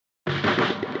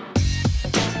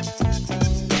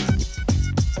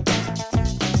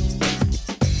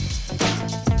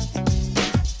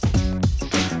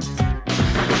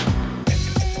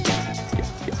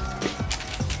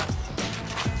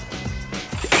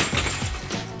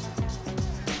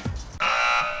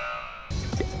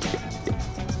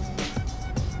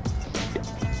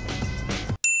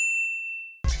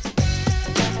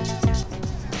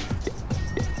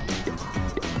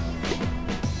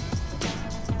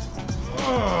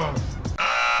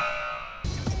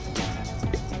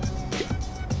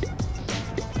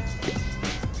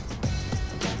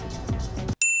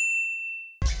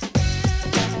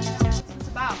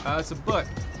It's a book.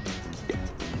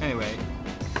 Anyway.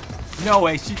 No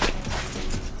way, she...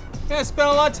 Yeah, I spent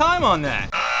a lot of time on that.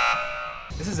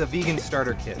 This is a vegan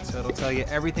starter kit, so it'll tell you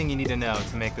everything you need to know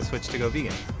to make the switch to go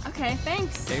vegan. Okay,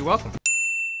 thanks. Yeah, you're welcome.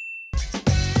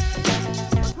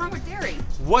 What's wrong with dairy?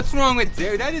 What's wrong with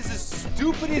dairy? That is the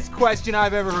stupidest question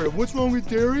I've ever heard. What's wrong with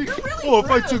dairy? You're really Oh, rude.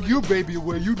 if I took your baby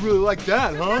away, you'd really like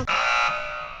that, huh?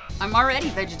 I'm already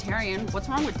vegetarian. What's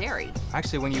wrong with dairy?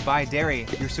 Actually, when you buy dairy,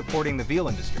 you're supporting the veal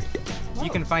industry. Whoa.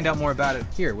 You can find out more about it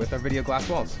here with our video glass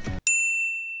walls.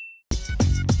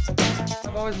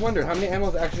 I've always wondered how many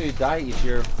animals actually die each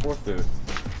year for food.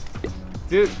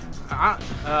 Dude,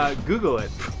 Google it.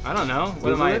 I don't know.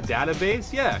 What am I, a Google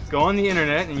database? Yeah, go on the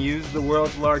internet and use the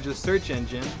world's largest search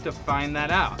engine to find that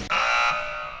out.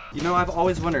 You know, I've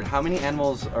always wondered how many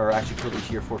animals are actually killed each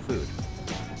year for food.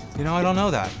 You know, I don't know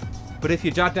that. But if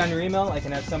you jot down your email, I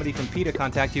can have somebody from PETA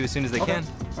contact you as soon as they can.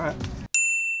 All right.